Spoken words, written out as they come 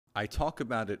I talk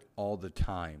about it all the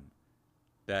time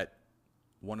that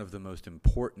one of the most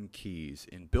important keys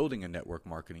in building a network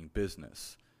marketing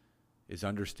business is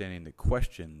understanding that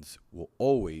questions will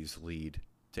always lead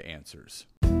to answers.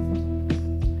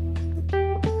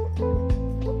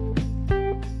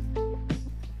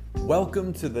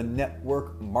 Welcome to the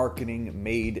Network Marketing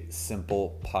Made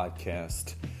Simple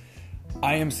podcast.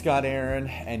 I am Scott Aaron,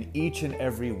 and each and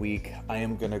every week I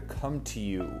am going to come to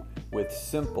you with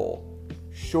simple,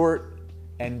 short,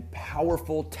 and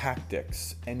powerful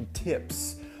tactics and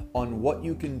tips on what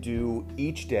you can do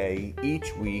each day,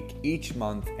 each week, each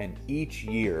month, and each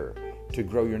year to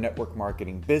grow your network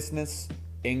marketing business,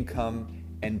 income,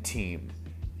 and team.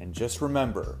 And just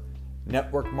remember,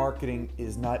 network marketing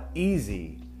is not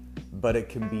easy, but it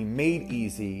can be made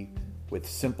easy with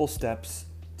simple steps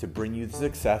to bring you the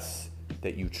success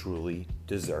that you truly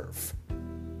deserve.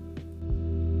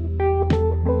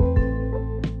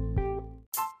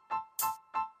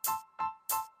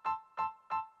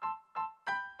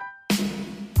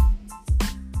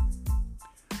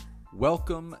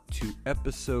 Welcome to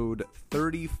episode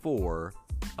 34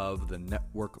 of the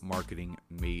Network Marketing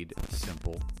Made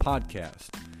Simple podcast.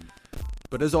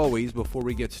 But as always, before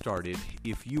we get started,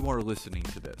 if you are listening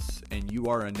to this and you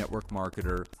are a network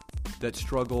marketer that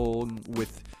struggles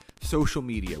with social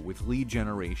media, with lead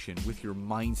generation, with your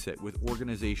mindset, with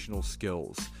organizational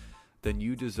skills, then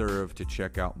you deserve to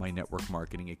check out my Network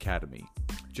Marketing Academy.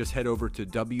 Just head over to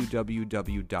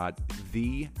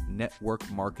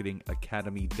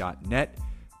www.thenetworkmarketingacademy.net,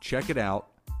 check it out,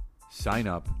 sign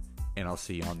up, and I'll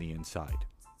see you on the inside.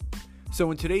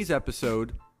 So in today's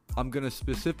episode, I'm going to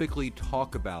specifically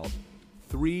talk about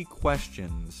 3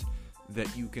 questions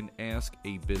that you can ask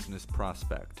a business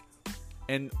prospect.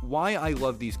 And why I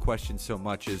love these questions so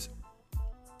much is,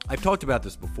 I've talked about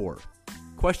this before.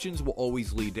 Questions will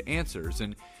always lead to answers.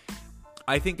 And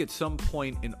I think at some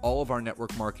point in all of our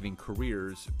network marketing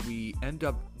careers, we end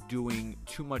up doing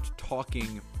too much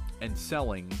talking and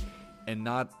selling and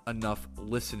not enough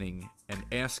listening and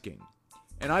asking.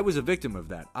 And I was a victim of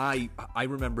that. I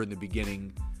remember in the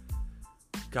beginning,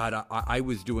 I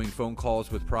was doing phone calls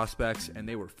with prospects and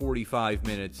they were 45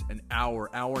 minutes, an hour,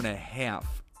 hour and a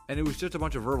half. And it was just a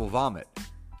bunch of verbal vomit.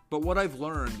 But what I've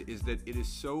learned is that it is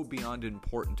so beyond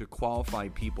important to qualify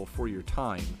people for your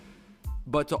time,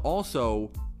 but to also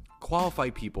qualify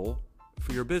people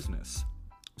for your business.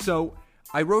 So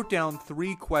I wrote down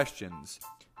 3 questions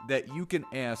that you can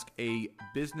ask a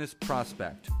business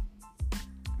prospect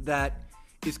that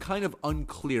is kind of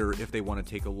unclear if they want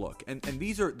to take a look. And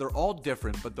they're all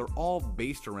different, but they're all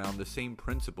based around the same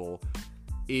principle,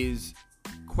 is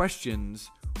questions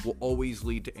will always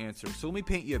lead to answers. So let me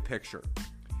paint you a picture.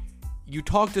 You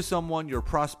talk to someone, you're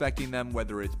prospecting them,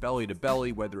 whether it's belly to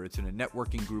belly, whether it's in a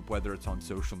networking group, whether it's on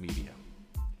social media.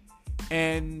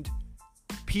 And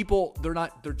people, they're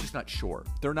just not sure.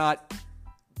 They're not,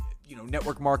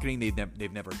 network marketing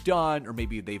they've never done, or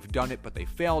maybe they've done it, but they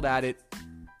failed at it.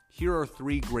 Here are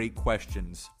 3 great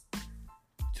questions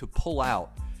to pull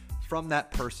out from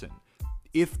that person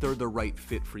if they're the right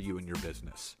fit for you and your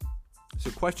business.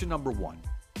 So question number 1,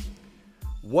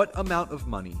 what amount of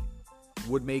money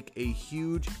would make a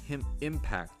huge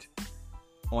impact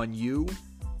on you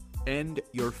and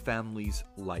your family's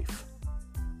life?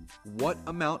 What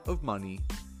amount of money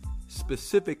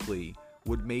specifically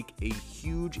would make a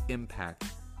huge impact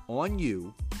on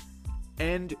you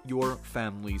and your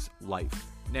family's life?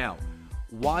 Now,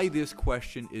 why this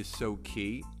question is so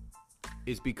key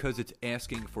is because it's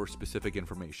asking for specific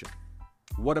information.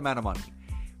 What amount of money?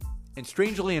 And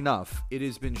strangely enough, it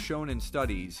has been shown in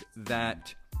studies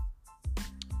that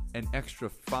an extra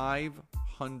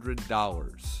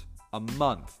 $500 a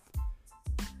month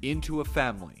into a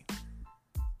family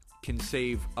can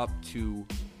save up to,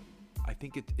 I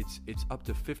think it's up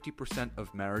to 50%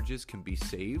 of marriages can be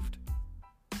saved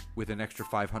with an extra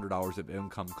 $500 of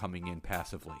income coming in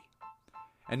passively.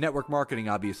 And network marketing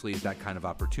obviously is that kind of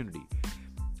opportunity.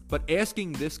 But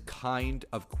asking this kind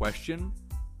of question,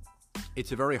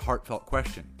 it's a very heartfelt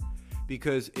question,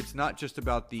 because it's not just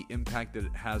about the impact that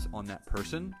it has on that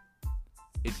person,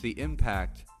 it's the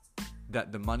impact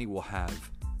that the money will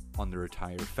have on their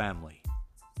entire family.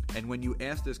 And when you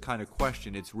ask this kind of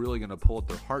question, it's really going to pull at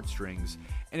their heartstrings,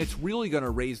 and it's really going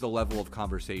to raise the level of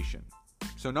conversation.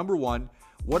 So number 1,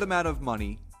 what amount of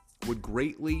money would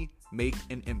greatly make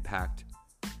an impact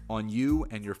on you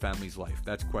and your family's life?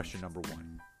 That's question number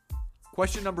 1.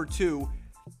 Question number 2,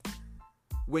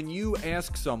 when you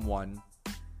ask someone,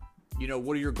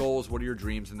 what are your goals, what are your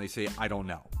dreams, and they say, I don't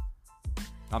know,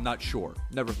 I'm not sure,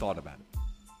 never thought about it.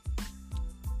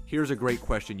 Here's a great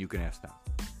question you can ask them.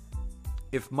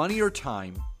 If money or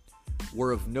time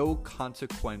were of no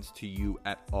consequence to you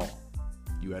at all.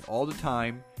 You had all the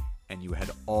time and you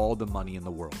had all the money in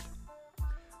the world.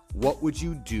 What would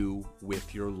you do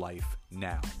with your life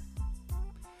now?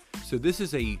 So this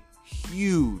is a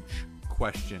huge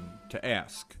question to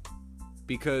ask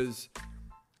because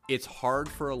it's hard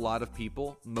for a lot of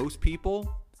people, most people,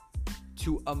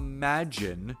 to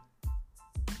imagine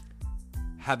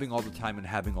having all the time and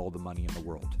having all the money in the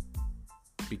world.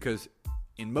 Because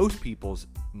in most people's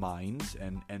minds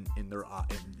and in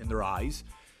their eyes,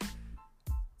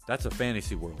 that's a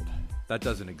fantasy world. That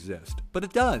doesn't exist. But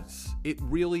it does. It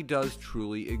really does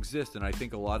truly exist. And I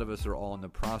think a lot of us are all in the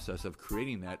process of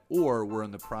creating that, or we're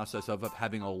in the process of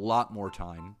having a lot more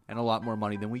time and a lot more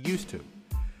money than we used to.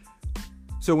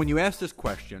 So when you ask this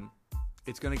question,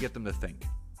 it's going to get them to think.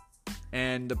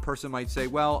 And the person might say,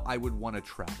 well, I would want to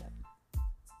travel.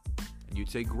 And you'd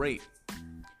say, great.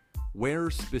 Where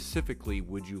specifically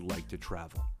would you like to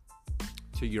travel?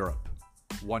 To Europe.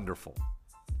 Wonderful.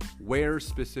 Where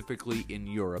specifically in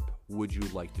Europe would you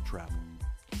like to travel?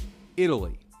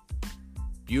 Italy.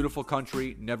 Beautiful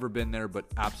country, never been there, but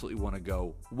absolutely want to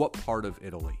go. What part of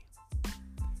Italy?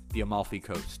 The Amalfi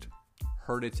Coast.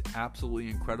 Heard it's absolutely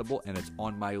incredible and it's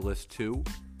on my list too.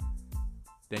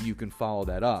 Then you can follow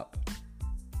that up.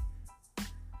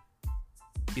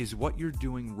 Is what you're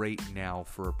doing right now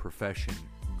for a profession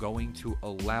going to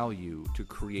allow you to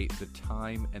create the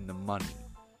time and the money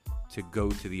to go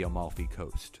to the Amalfi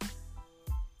Coast?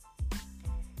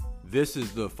 This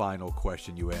is the final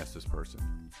question you ask this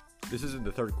person. This isn't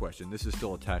the third question. This is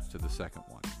still attached to the second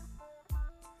one.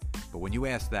 But when you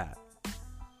ask that,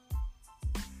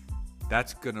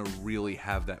 that's going to really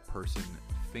have that person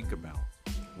think about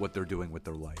what they're doing with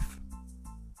their life.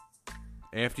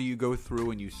 After you go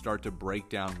through and you start to break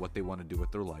down what they want to do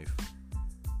with their life,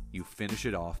 you finish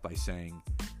it off by saying,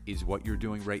 is what you're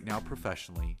doing right now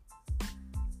professionally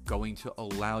going to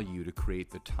allow you to create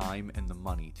the time and the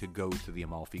money to go to the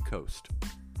Amalfi Coast?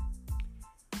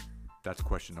 That's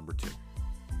question number 2.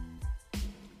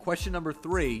 Question number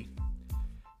 3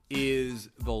 is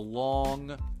the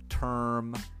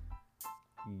long-term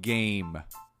game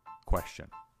question.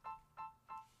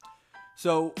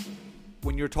 So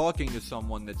when you're talking to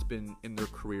someone that's been in their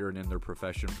career and in their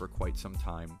profession for quite some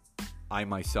time, I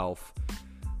myself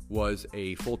was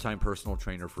a full-time personal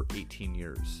trainer for 18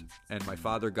 years. And my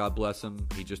father, God bless him,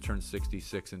 he just turned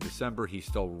 66 in December. He's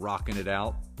still rocking it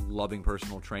out, loving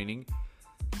personal training.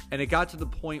 And it got to the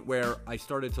point where I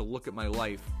started to look at my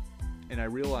life and I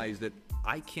realized that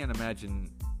I can't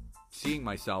imagine seeing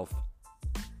myself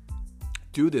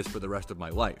do this for the rest of my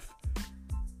life.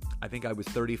 I think I was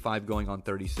 35 going on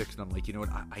 36 and I'm like, you know what,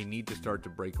 I need to start to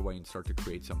break away and start to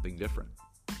create something different.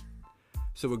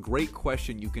 So a great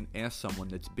question you can ask someone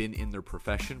that's been in their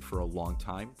profession for a long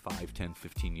time, 5, 10,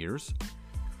 15 years.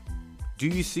 Do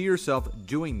you see yourself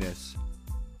doing this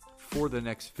for the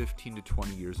next 15 to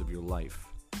 20 years of your life?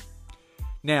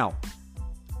 Now,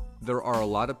 there are a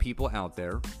lot of people out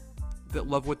there that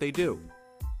love what they do.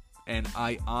 And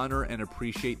I honor and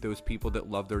appreciate those people that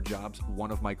love their jobs.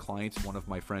 One of my clients, one of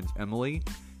my friends, Emily,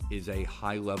 is a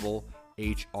high-level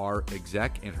HR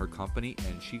exec in her company,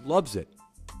 and she loves it.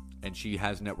 And she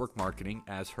has network marketing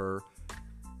as her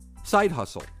side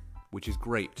hustle, which is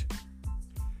great.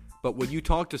 But when you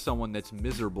talk to someone that's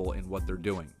miserable in what they're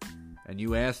doing, and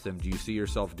you ask them, do you see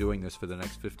yourself doing this for the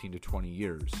next 15 to 20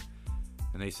 years?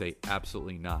 And they say,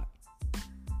 absolutely not.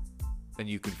 Then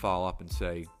you can follow up and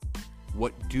say,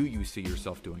 what do you see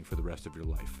yourself doing for the rest of your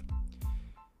life?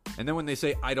 And then when they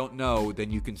say, I don't know,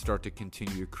 then you can start to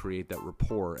continue to create that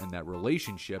rapport and that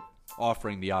relationship,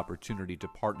 offering the opportunity to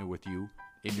partner with you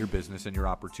in your business and your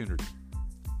opportunity.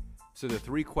 So the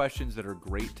 3 questions that are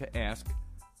great to ask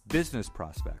business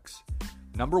prospects.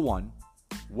 Number 1,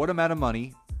 what amount of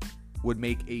money would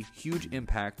make a huge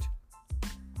impact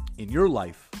in your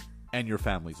life and your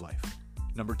family's life?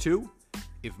 Number 2,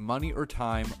 if money or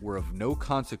time were of no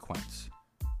consequence,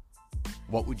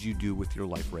 what would you do with your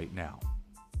life right now?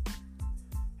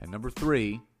 And number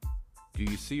 3, do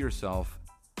you see yourself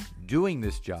doing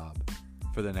this job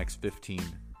for the next 15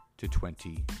 to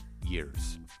 20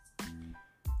 years?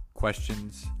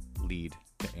 Questions lead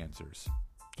to answers.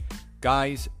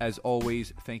 Guys, as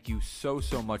always, thank you so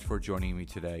much for joining me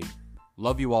today.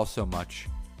 Love you all so much.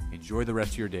 Enjoy the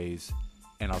rest of your days,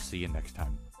 and I'll see you next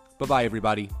time. Bye-bye,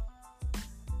 everybody.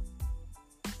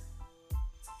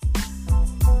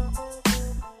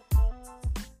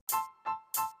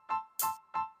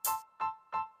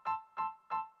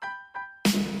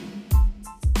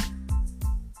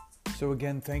 So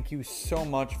again, thank you so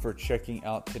much for checking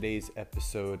out today's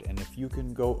episode. And if you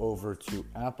can go over to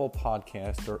Apple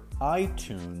Podcast or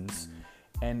iTunes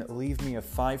and leave me a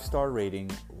 5-star rating,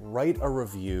 write a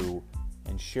review,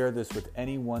 and share this with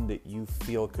anyone that you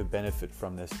feel could benefit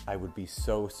from this. I would be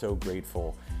so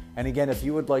grateful. And again, if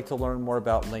you would like to learn more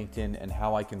about LinkedIn and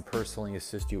how I can personally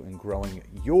assist you in growing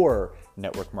your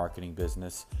network marketing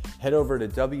business, head over to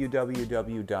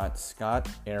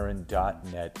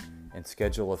www.scottaaron.net and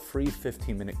schedule a free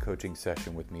 15-minute coaching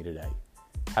session with me today.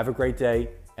 Have a great day,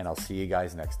 and I'll see you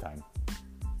guys next time.